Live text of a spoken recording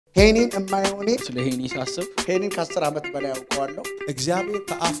ሄኒን የማይሆኔ ስለ ሄኒ ሳስብ ሄኒን ከ10 ዓመት በላይ አውቀዋለሁ እግዚአብሔር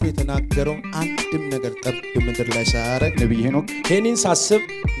ከአፉ የተናገረው አንድም ነገር ጠብ ምድር ላይ ሳያረግ ነብይ ሄኖክ ሄኒን ሳስብ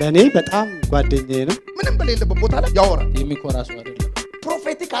ለኔ በጣም ጓደኛዬ ነው ምንም በሌለበት ቦታ ላይ ያወራል የሚኮራ ሰው አይደለም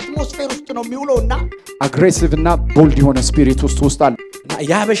ፕሮፌቲክ አትሞስፌር ውስጥ ነው የሚውለውና አግሬሲቭ እና ቦልድ የሆነ ስፒሪት ውስጥ አለ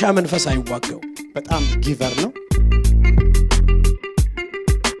ያበሻ መንፈስ አይዋጋው በጣም ጊቨር ነው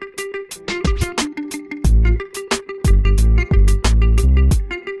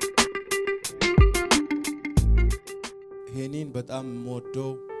ሄኒን በጣም ሞዶ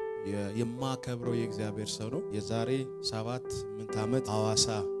የማከብረው የእግዚአብሔር ሰው ነው የዛሬ 7-8 ዓመት አዋሳ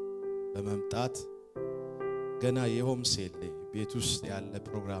በመምጣት ገና የሆም ሴል ቤት ውስጥ ያለ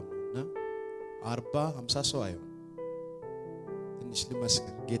ፕሮግራም ነውና 40-50 ሰው አይሆን ትንሽ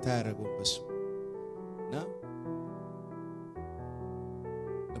ልመስክር ጌታ ያረጋው በሱ እና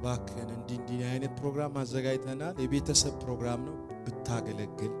ለባከን እንዲህ አይነት ፕሮግራም አዘጋጅተናል የቤተሰብ ፕሮግራም ነው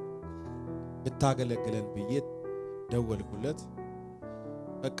ብታገለግለን ብዬ ደወልኩለት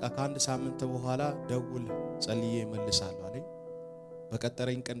በቃ ከአንድ ሳምንት በኋላ ደውል ጸልዬ መልሳለሁ አለኝ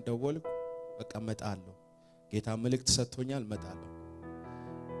በቀጠረኝ ቀን ደወልኩ በቃ መጣለሁ ጌታ መልእክት ሰጥቶኛል መጣለሁ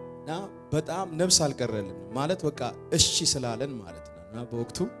እና በጣም ነፍስ አልቀረልን ማለት በቃ እሺ ስላለን ማለት ነውና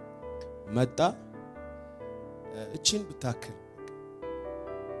በወቅቱ መጣ እቺን ብታከል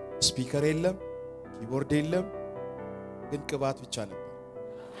ስፒከር የለም ኪቦርድ የለም ግን ቅባት ብቻ ነበር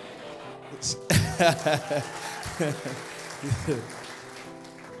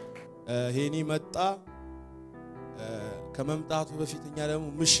ሄኒ መጣ ከመምጣቱ በፊትኛ ደግሞ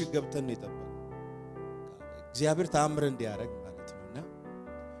ምሽግ ገብተን ነው የጠበቀው እግዚአብሔር ተአምር እንዲያረግ ማለት ነውና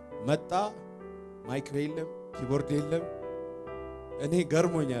መጣ ማይክ የለም ኪቦርድ የለም እኔ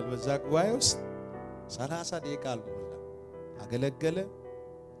ገርሞኛል በዛ ጉባኤ ውስጥ 30 ደቂቃ አልሞላ አገለገለ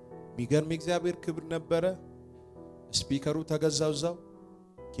ሚገርም እግዚአብሔር ክብር ነበረ ስፒከሩ ተገዛው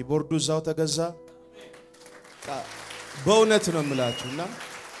ኪቦርዱ ዛው ተገዛ በእውነት ነው የምላችሁና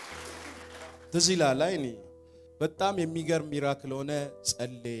ተዚላላ እኔ በጣም የሚገርም ሚራክል ሆነ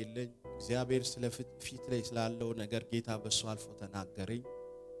ጸለየልኝ እግዚአብሔር ስለፊት ላይ ስላለው ነገር ጌታ በሱ አልፎ ተናገረኝ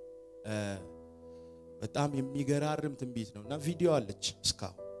በጣም የሚገራርም ትንቢት ነውና ቪዲዮ አለች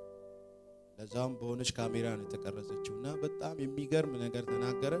እስካው ለዛም በሆነች ካሜራ ነው የተቀረጸችውና በጣም የሚገርም ነገር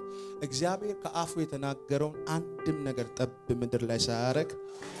ተናገረ እግዚአብሔር ከአፉ የተናገረው አንድም ነገር ጠብ ምድር ላይ ሳያረግ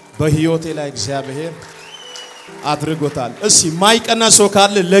በህይወቴ ላይ እግዚአብሔር አድርጎታል እሺ ማይቀና ሰው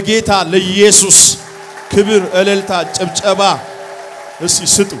ካለ ለጌታ ለኢየሱስ ክብር እልልታ ጭብጨባ እሺ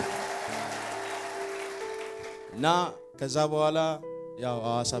ስጡ እና ከዛ በኋላ ያው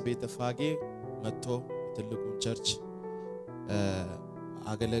አዋሳ ቤተፋጌ መጥቶ ትልቁን ቸርች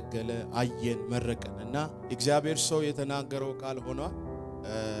አገለገለ አየን መረቀንና እግዚአብሔር ሰው የተናገረው ቃል ሆኗል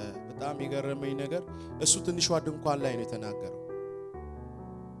በጣም ይገርመኝ ነገር እሱ ትንሿ ድንኳን ላይ ነው የተናገረው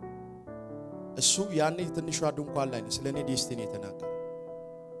እሱ ያኔ ትንሿ ድንኳን ላይ ነው ስለኔ ዲስቲኒ የተናገረው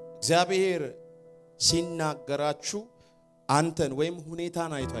እግዚአብሔር ሲናገራችሁ አንተን ወይም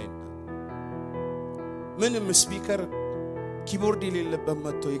ሁኔታን አይቶ አይናገር ምንም ስፒከር ኪቦርድ የሌለበት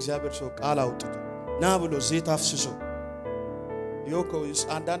መጥቶ የእግዚአብሔር ሰው ቃል አውጥቶ ና ብሎ ዘይት አፍስሶ ዮኮስ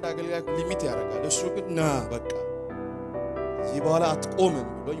አንዳንድ አገልጋይ ሊሚት ያደርጋል እሱ ግን ና በቃ እዚህ በኋላ አትቆምም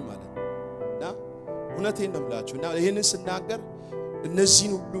ብሎኝ ማለት ነውና እውነቴን ነው የምላችሁና ይሄንን ስናገር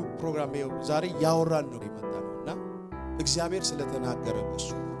እነዚህን ሁሉ ፕሮግራም ዛሬ ያወራን ነው የመጣነውና እግዚአብሔር ስለተናገረ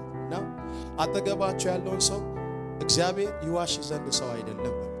በሱና አጠገባቸው ያለውን ሰው እግዚአብሔር ይዋሽ ዘንድ ሰው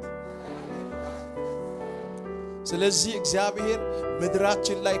አይደለም ስለዚህ እግዚአብሔር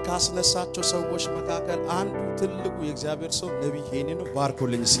ምድራችን ላይ ካስነሳቸው ሰዎች መካከል አንዱ ትልቁ የእግዚአብሔር ሰው ነብይ ሄኒ ነው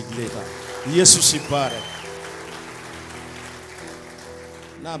ባርኮልኝ ሲግሌታ ኢየሱስ ይባረክ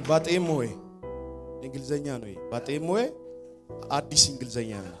እና ባጤሞይ እንግሊዘኛ ነው ባጤሞይ አዲስ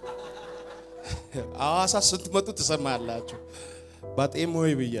እንግሊዘኛ ነው አዋሳ ስትመጡ ተሰማላችሁ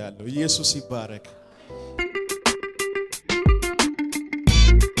ባጤሞይ ብያለሁ ኢየሱስ ይባረክ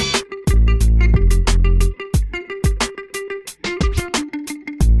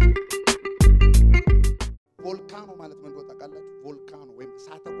ቮልካኖ ማለት ምን ወጣቃላችሁ ቮልካኖ ወይም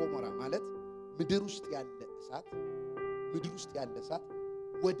እሳተ ገሞራ ማለት ምድር ውስጥ ያለ እሳት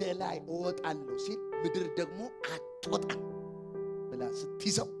ወደ ላይ ወጣለው ሲል ምድር ደግሞ አትወጣም ብላ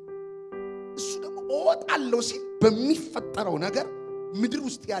ስትይዘው እሱ ደግሞ ወጣለው ሲል በሚፈጠረው ነገር ምድር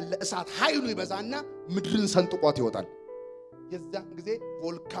ውስጥ ያለ እሳት ኃይሉ ይበዛና ምድርን ሰንጥቋት ይወጣል የዛን ጊዜ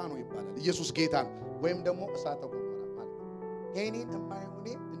ቮልካኖ ይባላል ኢየሱስ ጌታ ነው ወይም ደግሞ እሳተ ገሞራ ማለት ሄኒን የማይሆኔ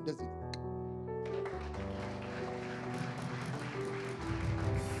እንደዚህ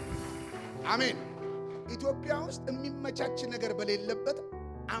አሜን ኢትዮጵያ ውስጥ የሚመቻች ነገር በሌለበት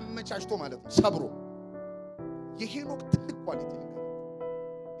አመቻችቶ ማለት ነው ሰብሮ የሄኖክ ትልቅ ኳሊቲ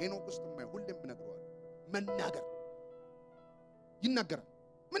ሄኖክ ውስጥ ሁሌም ነግረዋል መናገር ይናገራል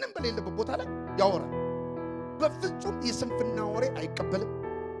ምንም በሌለበት ቦታ ላይ ያወራል በፍጹም የስንፍና ወሬ አይቀበልም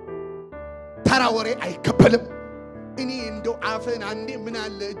ተራ ወሬ አይቀበልም እኔ እንደው አፈን አንዴ ምን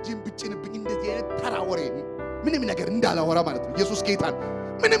አለ እጅን ብጭንብኝ እንደዚህ አይነት ተራ ወሬ ምንም ነገር እንዳላወራ ማለት ነው ኢየሱስ ጌታን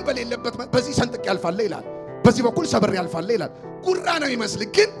ምንም በሌለበት በዚህ ሰንጥቅ ያልፋል ይላል በዚህ በኩል ሰበር ያልፋል ይላል ጉራ ነው ይመስል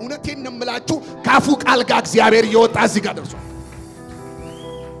ግን እውነቴን ነው የምላችሁ ካፉ ቃል ጋር እግዚአብሔር ይወጣ እዚህ ጋር ደርሷል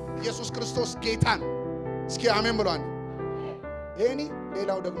ኢየሱስ ክርስቶስ ጌታን እስኪ አሜን ብሏል እኔ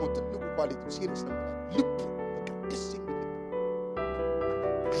ሌላው ደግሞ ትልቁ ኳሊቲ ሲሪየስ ነው ልብ በቃ ደስ የሚል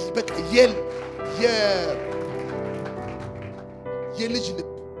በቃ የልጅ ልብ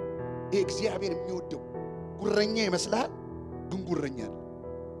እግዚአብሔር የሚወደው ጉረኛ ይመስላል ግን ጉረኛ አይደል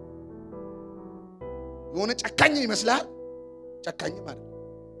የሆነ ጨካኝ ይመስላል ጨካኝ ማለት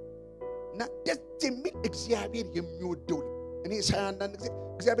እና ደስ የሚል እግዚአብሔር የሚወደው እኔ ሳያንዳንድ ጊዜ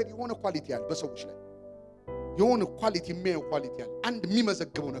እግዚአብሔር የሆነ ኳሊቲ ያለ በሰዎች ላይ የሆነ ኳሊቲ የሚያየው ኳሊቲ ያለ አንድ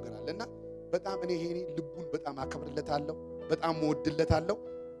የሚመዘግበው ነገር አለና በጣም እኔ ልቡን በጣም አከብርለታለሁ በጣም ወድለታለሁ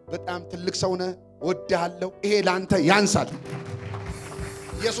በጣም ትልቅ ሰው ነህ ወድሃለሁ ይሄ ላንተ ያንሳል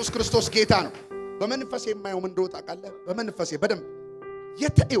ኢየሱስ ክርስቶስ ጌታ ነው በመንፈስ የማየው ምን እንደው ታውቃለህ በመንፈስ በደም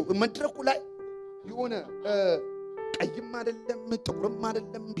የተየው መድረኩ ላይ የሆነ ቀይም አይደለም ጥቁርም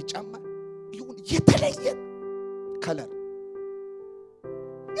አይደለም ቢጫም ይሁን የተለየ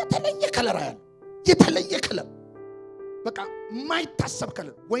ከለር አያል የተለየ ከለር በቃ ማይታሰብ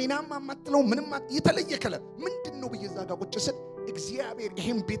ከለር ወይናማ ማጥለው ምንም የተለየ ከለር ምንድነው በየዛጋ ቁጭ ስል እግዚአብሔር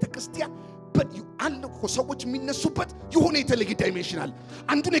ይሄን ቤተክርስቲያን በአልኮ ሰዎች የሚነሱበት የሆነ የተለየ ዳይሜንሽን አለ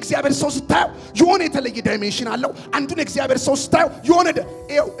አንዱን እግዚአብሔር ሰው ስታዩ የሆነ የተለየ ዳይሜንሽን አለው አንዱን እግዚአብሔር ሰው ስታዩ የሆነ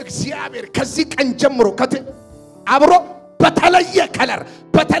እግዚአብሔር ከዚህ ቀን ጀምሮ አብሮ በተለየ ከለር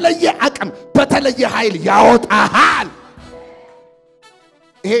በተለየ አቅም በተለየ ኃይል ያወጣሃል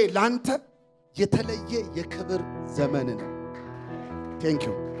ይሄ ላንተ የተለየ የክብር ዘመን ነው ቴንክ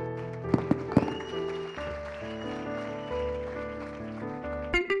ዩ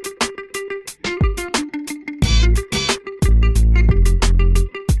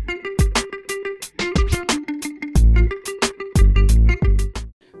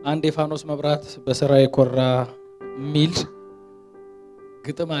አንድ የፋኖስ መብራት በስራ የኮራ ሚል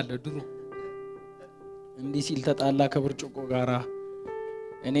ግጥም አለ ድሮ እንዲህ ሲል ተጣላ ከብርጭቆ ጋራ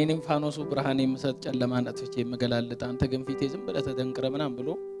እኔንም ፋኖሱ ብርሃን የምሰጥ ጨለማን አጥፍቼ የምገላልጥ አንተ ግን ፊቴ ዝም ብለህ ተደንቅረ ምናም ብሎ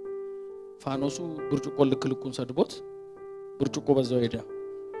ፋኖሱ ብርጭቆ ልክልኩን ሰድቦት ብርጭቆ በዛው ሄደ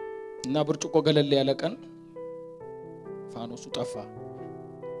እና ብርጭቆ ገለል ያለ ቀን ፋኖሱ ጠፋ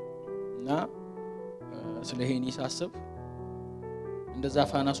እና ስለሄኒ ሳስብ እንደዛ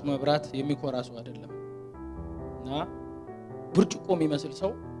ፋናሱ መብራት የሚኮራ ሰው አይደለም እና ብርጭቆ የሚመስል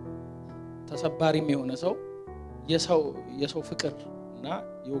ሰው ተሰባሪም የሆነ ሰው የሰው ፍቅር እና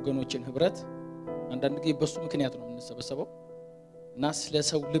የወገኖችን ህብረት አንዳንድ ጊዜ በሱ ምክንያት ነው የምንሰበሰበው እና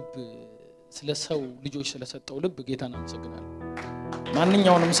ስለሰው ልጆች ስለሰጠው ልብ ጌታን አመሰግናለሁ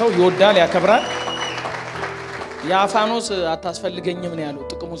ማንኛውንም ሰው ይወዳል ያከብራል ያ ፋኖስ አታስፈልገኝም ነው ያለው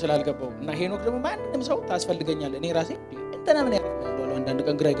ጥቅሙ ስላልገባው እና ሄኖክ ደግሞ ማንንም ሰው ታስፈልገኛል እኔ ራሴ እንተና ምን ያለው አንዳንድ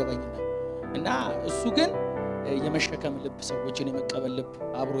ቀን ግራ ይገባኛል እና እሱ ግን የመሸከም ልብ ሰዎችን የመቀበል ልብ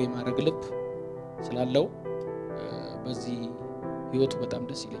አብሮ የማድረግ ልብ ስላለው በዚህ ህይወቱ በጣም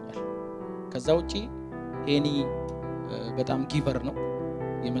ደስ ይለኛል ከዛ ውጪ ሄኒ በጣም ጊቨር ነው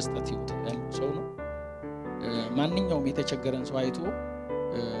የመስጠት ህይወት ያለው ሰው ነው ማንኛውም የተቸገረን ሰው አይቶ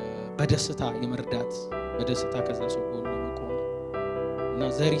በደስታ የመርዳት በደስታ ከዛ ሰው ጎን መቆም እና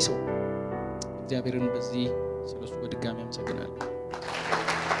ዘሪ ሰው እግዚአብሔርን በዚህ ስለሱ በድጋሚ አመሰግናለሁ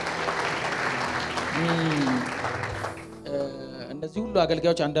እነዚህ ሁሉ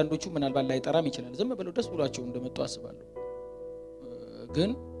አገልጋዮች አንዳንዶቹ ምናልባት ላይ ጠራም ይችላል ዝም ብለው ደስ ብሏቸው እንደመጡ አስባለሁ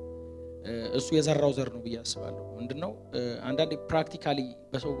ግን እሱ የዘራው ዘር ነው በያስባለሁ ምንድነው አንዳንዴ ፕራክቲካሊ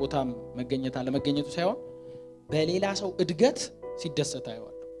በሰው ቦታ መገኘት አለ መገኘቱ ሳይሆን በሌላ ሰው እድገት ሲደሰት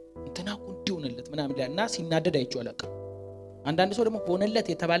አይዋለሁ እንትና እንዲሆነለት ምናምን ይላልና ሲናደድ አይቼው አላውቅም አንዳንድ ሰው ደግሞ ሆነለት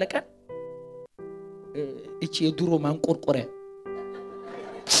የተባለ ቀን እቺ የድሮ ማንቆርቆሪያ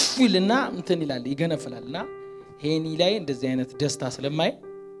ይልና እንትን ይላል ይገነፍላልና ሄኒ ላይ እንደዚህ አይነት ደስታ ስለማይ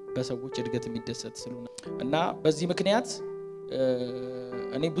በሰዎች እድገት የሚደሰት ስለሆነ እና በዚህ ምክንያት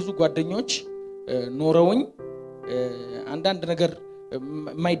እኔ ብዙ ጓደኞች ኖረውኝ አንዳንድ ነገር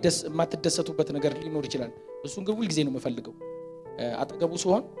ማትደሰቱበት ነገር ሊኖር ይችላል እሱን ግን ሁሉ ጊዜ ነው መፈልገው አጠገቡ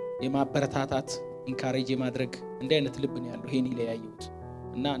ሲሆን የማበረታታት ኢንካሬጅ ማድረግ እንደ አይነት ልብ ነው ያለው ሄኒ ላይ ያየሁት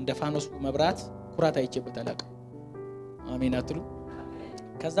እና እንደ ፋኖስ መብራት ኩራት አይቼበት አላውቅም አሜን አትሉ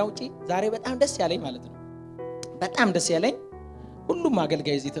ከዛ ውጪ ዛሬ በጣም ደስ ያለኝ ማለት ነው በጣም ደስ ያለኝ ሁሉም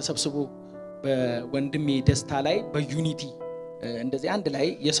አገልጋይ እዚህ ተሰብስቦ በወንድሜ ደስታ ላይ በዩኒቲ እንደዚህ አንድ ላይ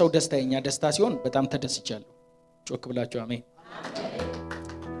የሰው ደስታኛ ደስታ ሲሆን በጣም ተደስቻለሁ ጮክ ብላችሁ አሜን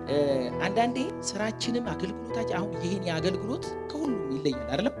አንዳንዴ ስራችንም አገልግሎታችን አሁን ይሄን ያገልግሎት ከሁሉም ይለያል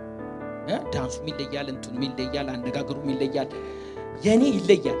አይደለም ዳንሱም ይለያል እንትኑም ይለያል አነጋገሩም ይለያል የኔ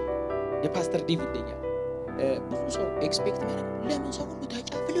ይለያል የፓስተር ዲቭ ይለያል ብዙ ሰው ኤክስፔክት ማለት ለምን ሰው ሁሉ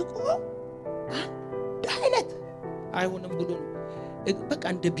ታጫፍልቁ ዳይለት አይሆንም ብሎ በቃ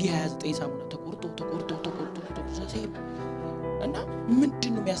እንደ ቢያ29 ሳሙና ተቆርጦ ዘሴ እና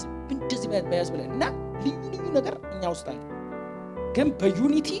ምንድነው እንደዚህ የሚያስብለን እና ልዩ ነገር እኛ ውስጥ አለ ግን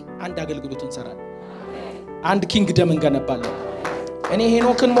በዩኒቲ አንድ አገልግሎት እንሰራለን አንድ ኪንግደም እንገነባለን እኔ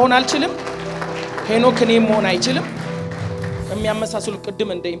ሄኖክን መሆን አልችልም ሄኖክ እኔም መሆን አይችልም የሚያመሳስሉ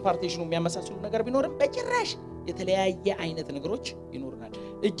ቅድም እንደ ኢምፓርቴሽኑ የሚያመሳስሉ ነገር ቢኖርም በጭራሽ የተለያየ አይነት ነገሮች ይኖርናል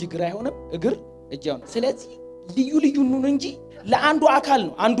እጅ ግራ አይሆንም እግር እጅ አይሆንም ስለዚህ ልዩ ነው እንጂ ለአንዱ አካል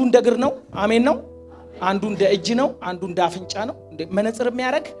ነው አንዱ እንደ እግር ነው አሜን ነው አንዱ እንደ እጅ ነው አንዱ እንደ አፍንጫ ነው መነጽር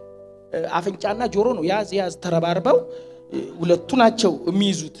የሚያረግ አፍንጫና ጆሮ ነው ያዝ ተረባርበው ሁለቱ ናቸው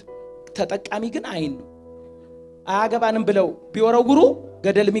የሚይዙት ተጠቃሚ ግን አይን ነው አያገባንም ብለው ቢወረውሩ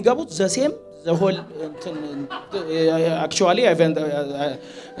ገደል የሚገቡት ዘሴም ዘሆል እንትን አክቹአሊ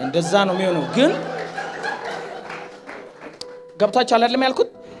እንደዛ ነው የሚሆነው ግን ገብታችኋል አይደለም ያልኩት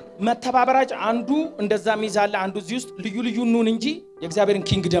መተባበራጭ አንዱ እንደዛ ሚዛለ አንዱ እዚህ ውስጥ ልዩ ነው እንጂ የእግዚአብሔርን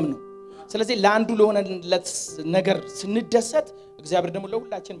ኪንግደም ነው ስለዚህ ለአንዱ ለሆነለት ነገር ስንደሰት እግዚአብሔር ደግሞ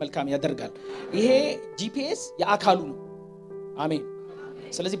ለሁላችን መልካም ያደርጋል ይሄ ጂፒኤስ የአካሉ ነው አሜን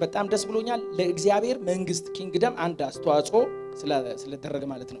ስለዚህ በጣም ደስ ብሎኛል ለእግዚአብሔር መንግስት ኪንግደም አንድ አስተዋጽኦ ስለደረገ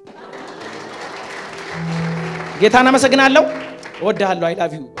ማለት ነው ጌታና መሰግናለሁ ወዳሃለሁ አይ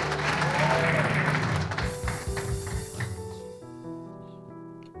ላቭ ዩ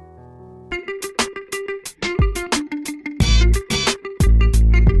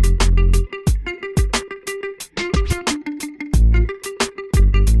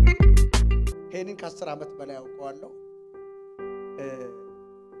ሄኒን ከ10 አመት በላይ አውቀዋለሁ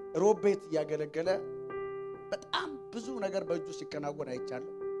ሮቤት ያገለገለ በጣም ብዙ ነገር በእጁ ሲከናወን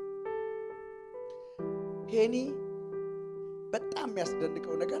አይቻለሁ ሄኒ በጣም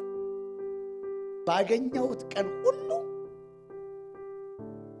የሚያስደንቀው ነገር ባገኘሁት ቀን ሁሉ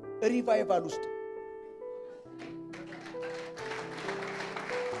ሪቫይቫል ውስጥ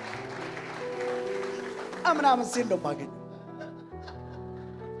አምናምን ሲል ነው ማገኘው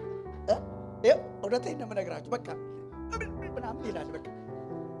ወደተኝ ነው የምነግራችሁ በቃ ምናምን ይላል በቃ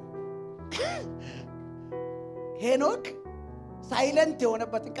ሄኖክ ሳይለንት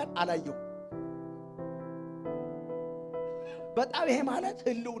የሆነበትን ቀን አላየው በጣም ይሄ ማለት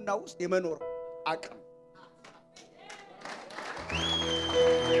ህልውና ውስጥ የመኖር አቅም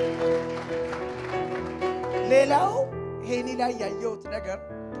ሌላው ሄኒ ላይ ያየሁት ነገር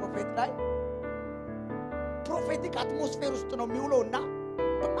ፕሮፌት ላይ ፕሮፌቲክ አትሞስፌር ውስጥ ነው የሚውለውና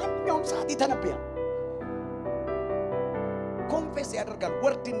በማንኛውም ሰዓት ይተነብያል ኮንፌስ ያደርጋል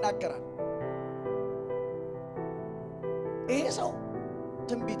ወርድ ይናገራል ይሄ ሰው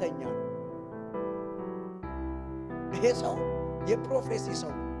ትንቢተኛ ነው ይሄ ሰው የፕሮፌሲ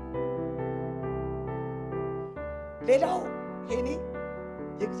ሰው ሌላው ሄኒ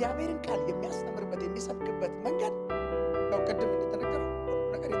የእግዚአብሔርን ቃል የሚያስተምርበት የሚሰብክበት መንገድ ነው ቅድም እንደተነገረው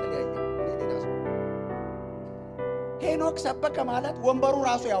ነገር የተለያየ ሌላ ሰው ሄኖክ ሰበከ ማለት ወንበሩ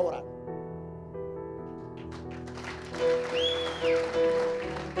ራሱ ያወራል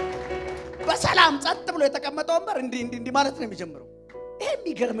በሰላም ጸጥ ብሎ የተቀመጠው ወንበር እንዲ ማለት ነው የሚጀምረው ይሄ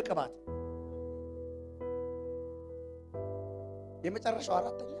የሚገርም ቅባት የመጨረሻው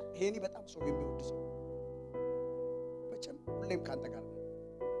አራተኛ ሄኒ በጣም ሰው የሚወድ ሰው በጭም ሁሌም ካንተ ጋር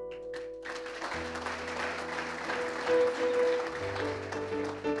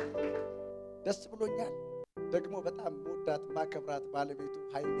ደስ ብሎኛል ደግሞ በጣም ወዳት ማከብራት ባለቤቱ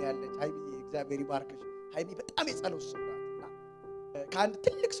ሃይሚ ያለች ሃይሚ እግዚአብሔር ይባርክሽ ሃይሚ በጣም የጸሎት ሰው ናትና ከአንድ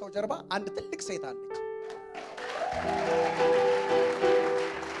ትልቅ ሰው ጀርባ አንድ ትልቅ ሴት አለች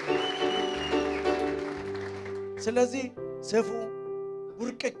ስለዚህ ስፉ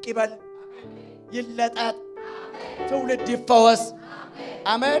ውርቅቅ ይበል ይለጣጥ ትውልድ ይፈወስ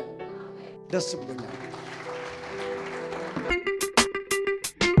አሜን ደስ ብሎኛል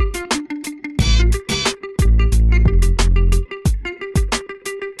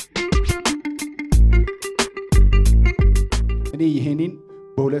እኔ ይሄንን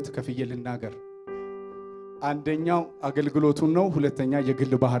በሁለት ከፍዬ ልናገር አንደኛው አገልግሎቱን ነው ሁለተኛ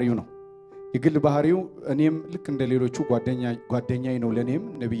የግል ባህሪው ነው የግል ባህሪው እኔም ልክ እንደ ሌሎቹ ጓደኛዬ ነው ለኔም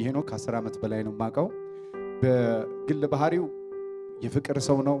ነብይ ሄኖክ ከ10 አመት በላይ ነው ማቀው በግል ባህሪው የፍቅር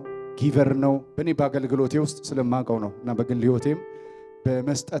ሰው ነው ጊቨር ነው በኔ በአገልግሎቴ ውስጥ ስለማቀው ነው እና በግል ህይወቴም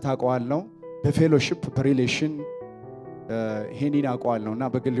በመስጠት አቀዋለሁ በፌሎሺፕ በሪሌሽን ሄኒን አቋል ነውና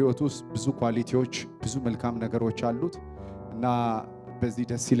በግል ህይወት ውስጥ ብዙ ኳሊቲዎች ብዙ መልካም ነገሮች አሉት እና በዚህ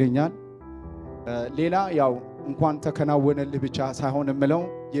ደስ ይለኛል ሌላ ያው እንኳን ተከናወነልህ ብቻ ሳይሆን እምለው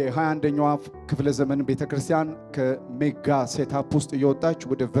የ21ኛው ክፍለ ዘመን ቤተክርስቲያን ከሜጋ ሴታፕ ውስጥ እየወጣች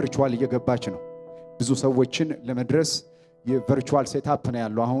ወደ ቨርቹዋል እየገባች ነው ብዙ ሰዎችን ለመድረስ የቨርቹዋል ሴታፕ ነው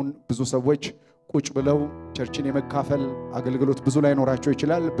ያለው አሁን ብዙ ሰዎች ቁጭ ብለው ቸርችን የመካፈል አገልግሎት ብዙ ላይ ኖራቸው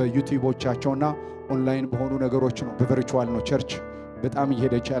ይችላል በዩቲዩቦቻቸውና ኦንላይን በሆኑ ነገሮች ነው በቨርቹዋል ነው ቸርች በጣም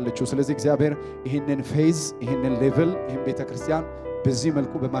እየሄደች ያለችው ስለዚህ እግዚአብሔር ይሄንን ፌዝ ይሄንን ሌቭል ይሄን ቤተክርስቲያን በዚህ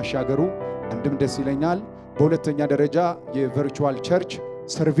መልኩ በማሻገሩ አንድም ደስ ይለኛል በሁለተኛ ደረጃ የቨርቹዋል ቸርች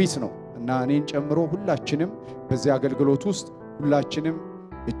ሰርቪስ ነው እና እኔን ጨምሮ ሁላችንም በዚህ አገልግሎት ውስጥ ሁላችንም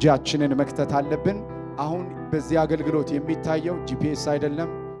እጃችንን መክተት አለብን አሁን በዚህ አገልግሎት የሚታየው ጂፒኤስ አይደለም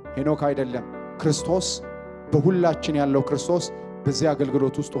ሄኖክ አይደለም ክርስቶስ በሁላችን ያለው ክርስቶስ በዚህ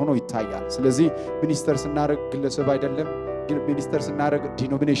አገልግሎት ውስጥ ሆኖ ይታያል ስለዚህ ሚኒስተር ስናረግ ግለሰብ አይደለም ሚኒስተር ስናረግ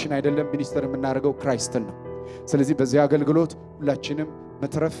ዲኖሚኔሽን አይደለም ሚኒስተር የምናረገው ክራይስትን ነው ስለዚህ በዚህ አገልግሎት ሁላችንም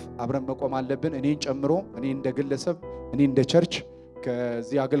መትረፍ አብረን መቆም አለብን እኔን ጨምሮ እኔ እንደ ግለሰብ እኔ እንደ ቸርች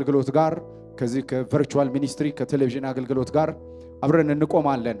ከዚህ አገልግሎት ጋር ከዚህ ከቨርቹዋል ሚኒስትሪ ከቴሌቪዥን አገልግሎት ጋር አብረን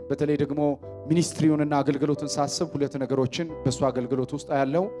እንቆማለን በተለይ ደግሞ ሚኒስትሪውንና አገልግሎትን ሳስብ ሁለት ነገሮችን በሱ አገልግሎት ውስጥ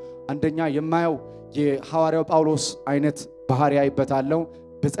ያለው አንደኛ የማየው የሐዋርያው ጳውሎስ አይነት ባህሪ አይበታለው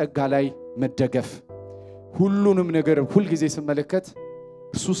በጸጋ ላይ መደገፍ ሁሉንም ነገር ሁሉ ጊዜ ስመለከት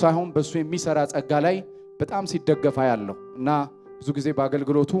እሱ ሳይሆን በሱ የሚሰራ ጸጋ ላይ በጣም ሲደገፋ ያለው እና ብዙ ጊዜ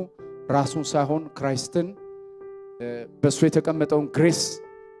በአገልግሎቱ ራሱን ሳይሆን ክራይስትን በሱ የተቀመጠውን ግሬስ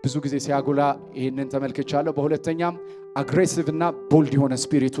ብዙ ጊዜ ሲያጎላ ይሄንን ተመልክቻለሁ በሁለተኛም አግሬሲቭ እና ቦልድ የሆነ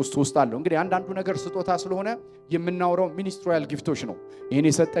ስፒሪት ውስጥ አለው እንግዲህ አንዳንዱ ነገር ስጦታ ስለሆነ የምናወራው ሚኒስትሪያል ጊፍቶች ነው ይሄን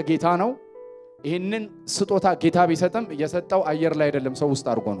የሰጠ ጌታ ነው ይሄንን ስጦታ ጌታ ቢሰጥም የሰጠው አየር ላይ አይደለም ሰው ውስጥ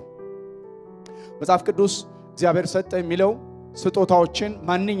አድርጎ ነው መጽሐፍ ቅዱስ እግዚአብሔር ሰጠ የሚለው ስጦታዎችን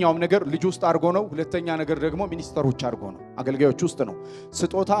ማንኛውም ነገር ልጅ ውስጥ አድርጎ ነው ሁለተኛ ነገር ደግሞ ሚኒስተሮች አድርጎ ነው አገልጋዮች ውስጥ ነው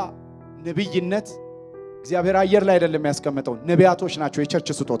ስጦታ ነብይነት እግዚአብሔር አየር ላይ አይደለም ያስቀመጠው ነቢያቶች ናቸው የቸርች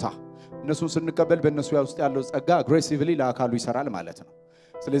ስጦታ እነሱን ስንቀበል በእነሱ ውስጥ ያለው ጸጋ አግሬሲቭሊ ለአካሉ ይሰራል ማለት ነው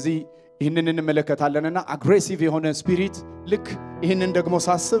ስለዚህ ይህንን እንመለከታለንና አግሬሲቭ የሆነ ስፒሪት ልክ ይህንን ደግሞ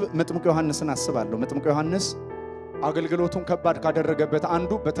ሳስብ መጥምቁ ዮሐንስን አስባለሁ መጥምቁ ዮሐንስ አገልግሎቱን ከባድ ካደረገበት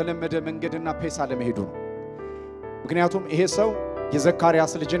አንዱ በተለመደ መንገድና ፔስ አለመሄዱ ነው ምክንያቱም ይሄ ሰው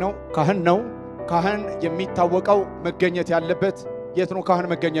የዘካርያስ ልጅ ነው ካህን የሚታወቀው መገኘት ያለበት የት ነው ካህን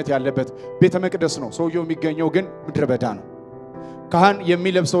መገኘት ያለበት ቤተ መቅደስ ነው ሰውየው የሚገኘው ግን ምድረ በዳ ነው ካህን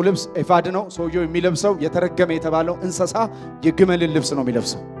የሚለብሰው ልብስ ኤፋድ ነው ሰውየው የሚለብሰው የተረገመ የተባለው እንሰሳ የግመልን ልብስ ነው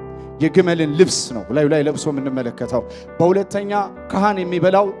የሚለብሰው የግመልን ልብስ ነው ላይ ለብሶ የምንመለከተው በሁለተኛ ካህን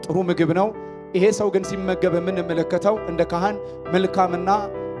የሚበላው ጥሩ ምግብ ነው ይሄ ሰው ግን ሲመገብ የምንመለከተው እንደ ካህን መልካምና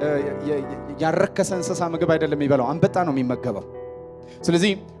ያረከሰ እንሰሳ ምግብ አይደለም የሚበላው አንበጣ ነው የሚመገበው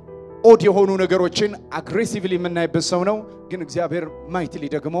ስለዚህ ኦድ የሆኑ ነገሮችን አግሬሲቭሊ የምናይበት ሰው ነው ግን እግዚአብሔር ማይትሊ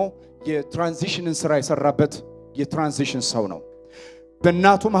ደግሞ የትራንዚሽንን ስራ የሰራበት የትራንዚሽን ሰው ነው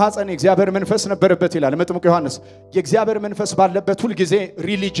በእናቱ ማህፀን የእግዚአብሔር መንፈስ ነበረበት ይላል መጥምቁ ዮሐንስ የእግዚአብሔር መንፈስ ባለበት ሁሉ ጊዜ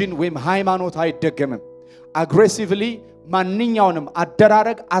ሪሊጂን ወይም ሃይማኖት አይደገምም አግሬሲቭሊ ማንኛውንም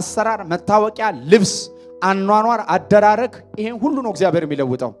አደራረግ አሰራር መታወቂያ ልብስ አኗኗር አደራረግ ይሄን ሁሉ ነው እግዚአብሔር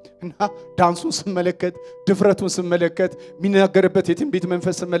የሚለውጠው እና ዳንሱን ስመለከት ድፍረቱን ስመለከት ሚናገርበት የትንቢት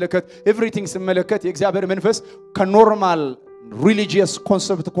መንፈስ ስመለከት ኤቭሪቲንግ ስመለከት የእግዚአብሔር መንፈስ ከኖርማል ሪሊጂየስ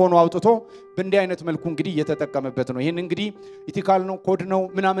ኮንሰፕት ኮኖ አውጥቶ በእንዲህ አይነት መልኩ እንግዲህ እየተጠቀመበት ነው ይሄን እንግዲህ ኢቲካል ነው ኮድ ነው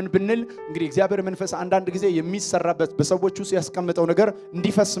ምናምን ብንል እንግዲህ እግዚአብሔር መንፈስ አንዳንድ ጊዜ የሚሰራበት በሰዎች ውስጥ ያስቀመጠው ነገር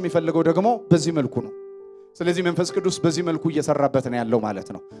እንዲፈስ የሚፈልገው ደግሞ በዚህ መልኩ ነው ስለዚህ መንፈስ ቅዱስ በዚህ መልኩ እየሰራበት ነው ያለው ማለት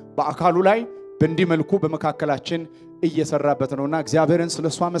ነው በአካሉ ላይ በእንዲህ መልኩ በመካከላችን እየሰራበት ነውና እግዚአብሔርን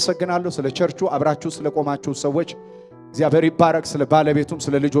ስለሷ መሰግናለሁ ስለ ቸርቹ አብራችሁ ስለቆማችሁ ሰዎች እግዚአብሔር ይባረክ ስለ ባለቤቱም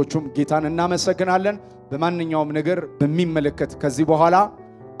ስለ ልጆቹም ጌታን እናመሰግናለን በማንኛውም ነገር በሚመለከት ከዚህ በኋላ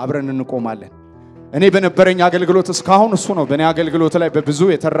አብረን እንቆማለን እኔ በነበረኝ አገልግሎት እስካሁን እሱ ነው በእኔ አገልግሎት ላይ በብዙ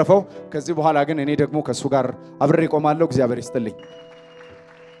የተረፈው ከዚህ በኋላ ግን እኔ ደግሞ ከሱ ጋር አብሬ ቆማለሁ እግዚአብሔር ይስጥልኝ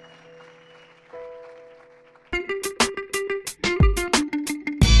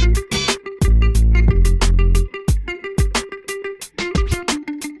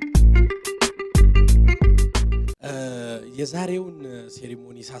የዛሬውን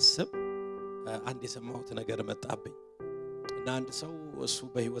ሴሪሞኒ ሳስብ አንድ የሰማሁት ነገር መጣብኝ እና አንድ ሰው እሱ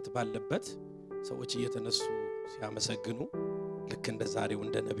በህይወት ባለበት ሰዎች እየተነሱ ሲያመሰግኑ ልክ እንደ ዛሬው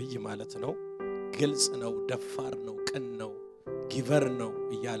እንደ ነብይ ማለት ነው ግልጽ ነው ደፋር ነው ቅን ነው ጊቨር ነው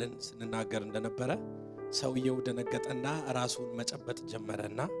እያለን ስንናገር እንደነበረ ሰውየው ደነገጠና ራሱን መጨበጥ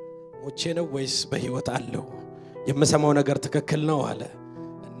ጀመረና ሞቼ ነው ወይስ በህይወት አለው የምሰማው ነገር ትክክል ነው አለ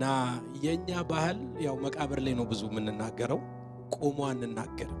እና የኛ ባህል ያው መቃብር ላይ ነው ብዙ የምንናገረው ቆሞ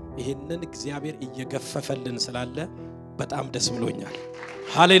አንናገርም ይሄንን እግዚአብሔር እየገፈፈልን ስላለ በጣም ደስ ብሎኛል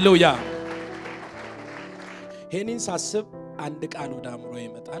ሃሌሉያ ሄኒን ሳስብ አንድ ቃል ወደ አእምሮ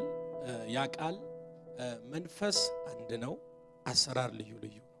ይመጣል ያ ቃል መንፈስ አንድ ነው አሰራር ልዩ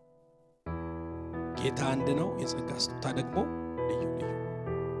ልዩ ነው ጌታ አንድ ነው የጸጋ ስጦታ ደግሞ ልዩ ልዩ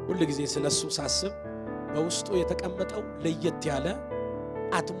ሁሉ ጊዜ ስለሱ ሳስብ በውስጡ የተቀመጠው ለየት ያለ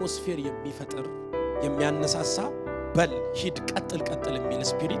አትሞስፌር የሚፈጥር የሚያነሳሳ በል ሂድ ቀጥል የሚል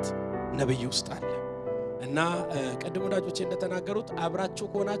ስፒሪት ነብይ ውስጥ አለ እና ቀደም ወዳጆቼ እንደተናገሩት አብራችሁ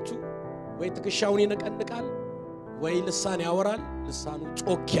ሆናችሁ ወይ ትከሻውን ይነቀንቃል ወይ ልሳን ያወራል ልሳኑ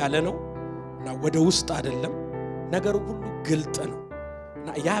ጮክ ያለ ነው እና ወደ ውስጥ አይደለም ነገሩ ሁሉ ግልጥ ነው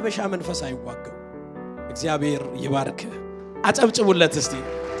እና ያበሻ መንፈስ አይዋጋው እግዚአብሔር ይባርክ አጨብጭቡለት እስቲ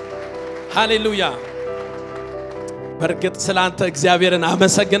ሃሌሉያ በርግጥ ስላንተ እግዚአብሔርን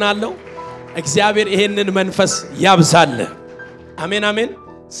አመሰግናለሁ እግዚአብሔር ይሄንን መንፈስ ያብዛል አሜን አሜን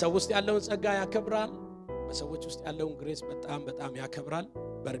ሰው ውስጥ ያለውን ጸጋ ያከብራል በሰዎች ውስጥ ያለውን ግሬስ በጣም ያከብራል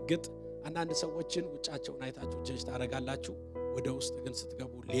በርግጥ አንዳንድ ሰዎችን ውጫቸውን አይታችሁ ጀጅ ታረጋላችሁ ወደ ውስጥ ግን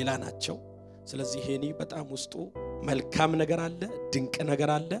ስትገቡ ሌላ ናቸው ስለዚህ ሄኒ በጣም ውስጡ መልካም ነገር አለ ድንቅ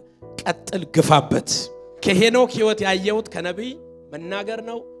ነገር አለ ቀጥል ግፋበት ከሄኖክ ህይወት ያየውት ከነብይ መናገር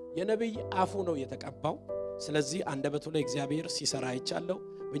ነው የነብይ አፉ ነው የተቀባው ስለዚህ አንደበቱ ላይ እግዚአብሔር ሲሰራ አይቻለው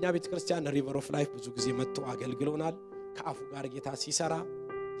በእኛ ቤተክርስቲያን ሪቨር ኦፍ ላይፍ ብዙ ጊዜ መጥቶ አገልግሎናል ከአፉ ጋር ጌታ ሲሰራ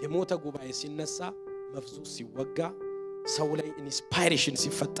የሞተ ጉባኤ ሲነሳ መፍዙስ ሲወጋ ሰው ላይ ኢንስፓይሬሽን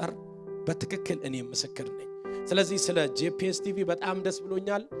ሲፈጠር በትክክል እኔ ምስክር ነኝ ስለዚህ ስለ ጂፒኤስ ቲቪ በጣም ደስ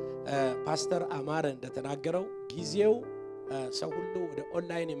ብሎኛል ፓስተር አማረ እንደተናገረው ጊዜው ሰው ሁሉ ወደ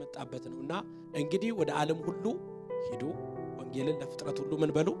ኦንላይን የመጣበት ነውና እንግዲህ ወደ ዓለም ሁሉ ሄዱ ወንጌልን ለፍጥረት ሁሉ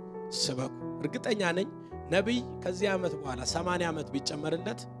ምን በሉ ስበኩ እርግጠኛ ነኝ ነብይ ከዚህ ዓመት በኋላ 80 ዓመት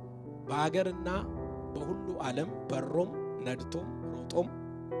ቢጨመርለት በአገርና በሁሉ ዓለም በሮም ነድቶም ሮጦም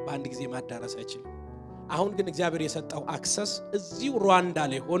በአንድ ጊዜ ማዳረስ አይችልም አሁን ግን እግዚአብሔር የሰጠው አክሰስ እዚው ሩዋንዳ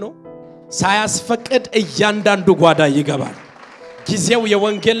ላይ ሆኖ ሳያስፈቅድ እያንዳንዱ ጓዳ ይገባል ጊዜው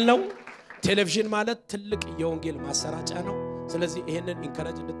የወንጌል ነው ቴሌቪዥን ማለት ትልቅ የወንጌል ማሰራጫ ነው ስለዚህ ይሄንን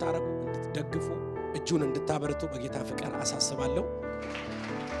ኢንከሬጅ እንድታረጉ እንድትደግፉ እጁን እንድታበረቱ በጌታ ፍቅር አሳስባለሁ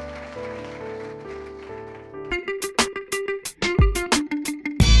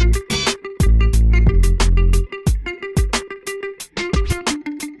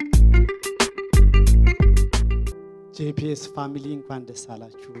ጂፒኤስ ፋሚሊ እንኳን ደስ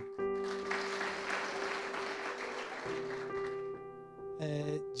አላችሁ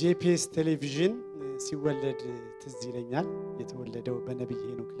ጂፒኤስ ቴሌቪዥን ሲወለድ ትዝ ይለኛል የተወለደው በነብይ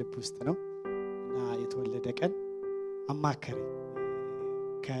ሄኖክ ልብ ውስጥ ነው እና የተወለደ ቀን አማከሪ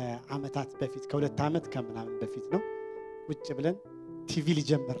ከአመታት በፊት ከሁለት አመት ከምናምን በፊት ነው ውጭ ብለን ቲቪ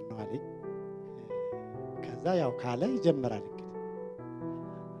ሊጀምር ነው አለኝ ከዛ ያው ካለ ይጀምራል እንግዲህ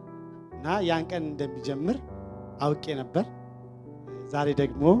እና ያን ቀን እንደሚጀምር አውቄ ነበር ዛሬ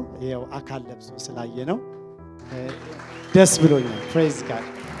ደግሞ ያው አካል ለብሶ ስላየ ነው ደስ ብሎኛል ፕሬዝ ጋድ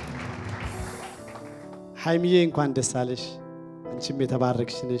ሃይሚዬ እንኳን ደስ አለሽ አንቺም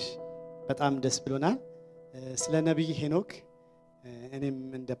የተባረክሽ ነሽ በጣም ደስ ብሎናል ስለ ነብይ ሄኖክ እኔም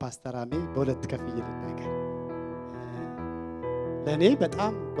እንደ ፓስተር አሜ በሁለት ከፍዬ ልናገር ለኔ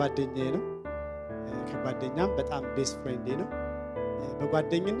በጣም ጓደኛዬ ነው ከጓደኛም በጣም ቤስት ፍሬንዴ ነው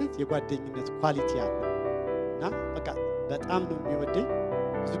በጓደኝነት የጓደኝነት ኳሊቲ አለው እና በቃ በጣም ነው የሚወደኝ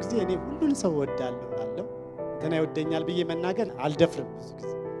ብዙ ጊዜ እኔ ሁሉን ሰው ወዳለሁ አለው እንትና ይወደኛል ብዬ መናገር አልደፍርም ብዙ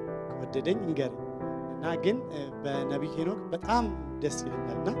ጊዜ ከወደደኝ እንገር እና ግን በነብይ ሄኖክ በጣም ደስ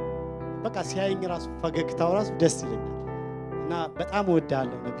ይለኛልና በቃ ሲያየኝ ራሱ ፈገግታው ራሱ ደስ ይለኛል እና በጣም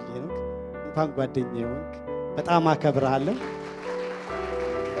ወዳለሁ ነብይ ሄኖክ እንኳን ጓደኛዬ ሆንክ በጣም አከብራለሁ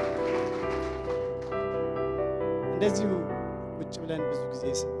እንደዚሁ ቁጭ ብለን ብዙ ጊዜ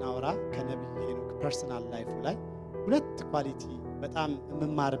ስናወራ ከነብይ ሄኖክ ፐርሰናል ላይፍ ላይ ሁለት ኳሊቲ በጣም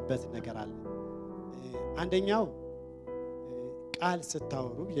የምማርበት ነገር አለ አንደኛው ቃል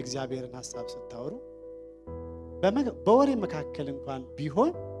ስታወሩ የእግዚአብሔርን ሐሳብ ስታወሩ በወሬ መካከል እንኳን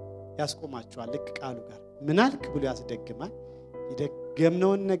ቢሆን ያስቆማቸዋል ልክ ቃሉ ጋር ምናልክ ብሎ ያስደግማል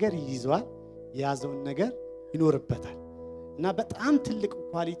ይደገምነውን ነገር ይይዛል ያዘውን ነገር ይኖርበታል እና በጣም ትልቅ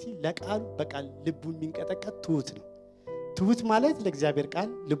ኳሊቲ ለቃሉ በቃል ልቡ የሚንቀጠቀጥ ትሁት ነው ትሁት ማለት ለእግዚአብሔር ቃል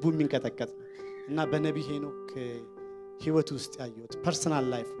ልቡ የሚንቀጠቀጥ ነው እና በነብይ ሄኖክ ህይወት ውስጥ ያየሁት ፐርሰናል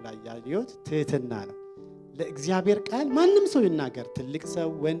ላይፍ ላይ ያየሁት ትህትና ነው ለእግዚአብሔር ቃል ማንንም ሰው ይናገር ትልቅ ሰው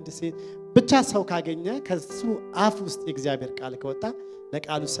ወንድ ሴት ብቻ ሰው ካገኘ ከሱ አፍ ውስጥ የእግዚአብሔር ቃል ከወጣ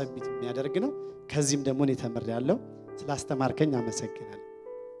ለቃሉ ሰብሚት የሚያደርግ ነው ከዚህም ደግሞ እኔ ተመርያለሁ ስላስተማርከኝ አመሰግናለሁ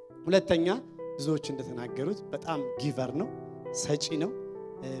ሁለተኛ ብዙዎች እንደተናገሩት በጣም ጊቨር ነው ሰጪ ነው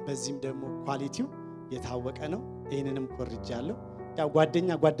በዚህም ደግሞ ኳሊቲው የታወቀ ነው ይሄንንም ኮርጃለሁ ያው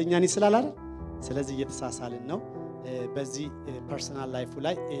ጓደኛን ይስላል አይደል ስለዚህ እየተሳሳልን ነው በዚህ ፐርሰናል ላይፉ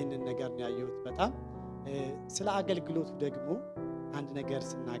ላይ ይሄንን ነገር ነው ያየሁት በጣም ስለ አገልግሎቱ ደግሞ አንድ ነገር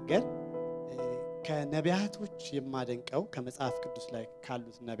ስናገር ከነቢያቶች የማደንቀው ከመጽሐፍ ቅዱስ ላይ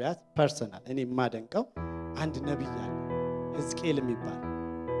ካሉት ነቢያት ፐርሰናል እኔ የማደንቀው አንድ ነብይ አለ ሕዝቅኤል የሚባል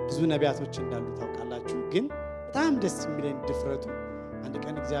ብዙ ነቢያቶች እንዳሉ ታውቃላችሁ ግን በጣም ደስ የሚለኝ ድፍረቱ አንድ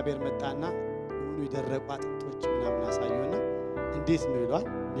ቀን እግዚአብሔር መጣና ሁሉ የደረቁ አጥንቶች ምናምን አሳየውና እንዴት ነው ይሏል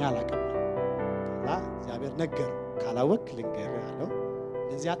ያላቀም ከዛ እግዚአብሔር ነገረው ካላወቅ ልንገር ያለው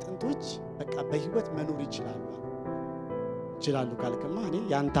እነዚህ አጥንቶች በቃ በህይወት መኖር ይችላሉ ካልከማ እኔ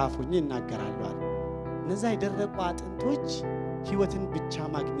ያንተ አፉኝ እናገራለሁ አለ እነዛ የደረቁ አጥንቶች ህይወትን ብቻ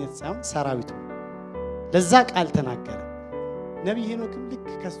ማግኘት ሳይሆን ሰራዊቱ ለዛ ቃል ተናገረ ነብይ ሄኖክም ልክ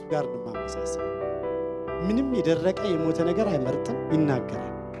ከሱ ጋር ነው ማመሳሰል ምንም የደረቀ የሞተ ነገር አይመርጥም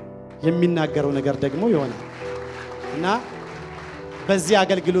ይናገራል የሚናገረው ነገር ደግሞ ይሆናል እና በዚህ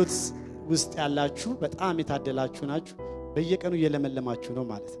አገልግሎት ውስጥ ያላችሁ በጣም የታደላችሁ ናችሁ በየቀኑ እየለመለማችሁ ነው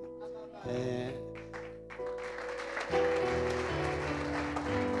ማለት ነው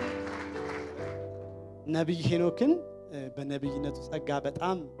ነብይ ሄኖክን በነብይነቱ ጸጋ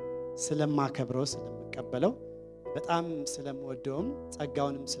በጣም ስለማከብረው ስለምቀበለው በጣም ስለምወደውም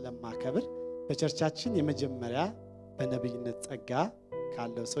ጸጋውንም ስለማከብር በቸርቻችን የመጀመሪያ በነብይነት ጸጋ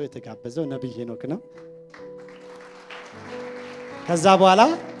ካለው ሰው የተጋበዘው ነብይ ሄኖክ ነው ከዛ በኋላ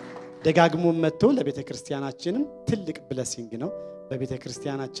ደጋግሞ መጥቶ ለቤተክርስቲያናችንም ትልቅ ብለሲንግ ነው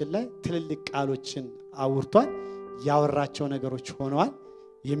በቤተክርስቲያናችን ላይ ትልልቅ ቃሎችን አውርቷል ያወራቸው ነገሮች ሆነዋል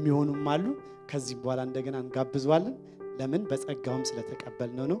የሚሆኑም አሉ ከዚህ በኋላ እንደገና እንጋብዘዋለን ለምን በጸጋውም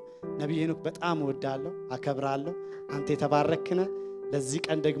ስለተቀበልነው ነው ነብይ ሄኖክ በጣም ወዳለሁ አከብራለሁ አንተ የተባረክነ ለዚህ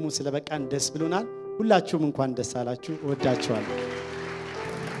ቀን ደግሞ ስለበቃን ደስ ብሎናል ሁላችሁም እንኳን ደስ አላችሁ ወዳችኋለሁ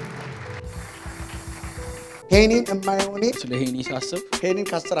ሄኒን የማይሆኔ ስለ ሄኒ ሳስብ ሄኒን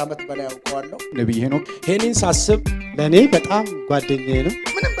ከ10 ዓመት በላይ አውቀዋለሁ ነብይ ሄኖክ ሄኒን ሳስብ ለኔ በጣም ጓደኛዬ ነው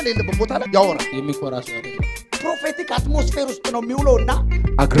ምንም በሌለበት ቦታ ላይ ያወራል የሚኮራ ሰው አይደለም ፕሮፌቲክ አትሞስፌር ውስጥ ነው የሚውለውና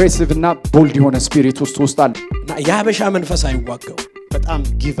አግሬሲቭ እና ቦልድ የሆነ ስፒሪት ውስጥ አለ እና የሀበሻ መንፈስ አይዋጋው በጣም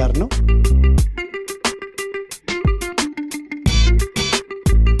ጊቨር ነው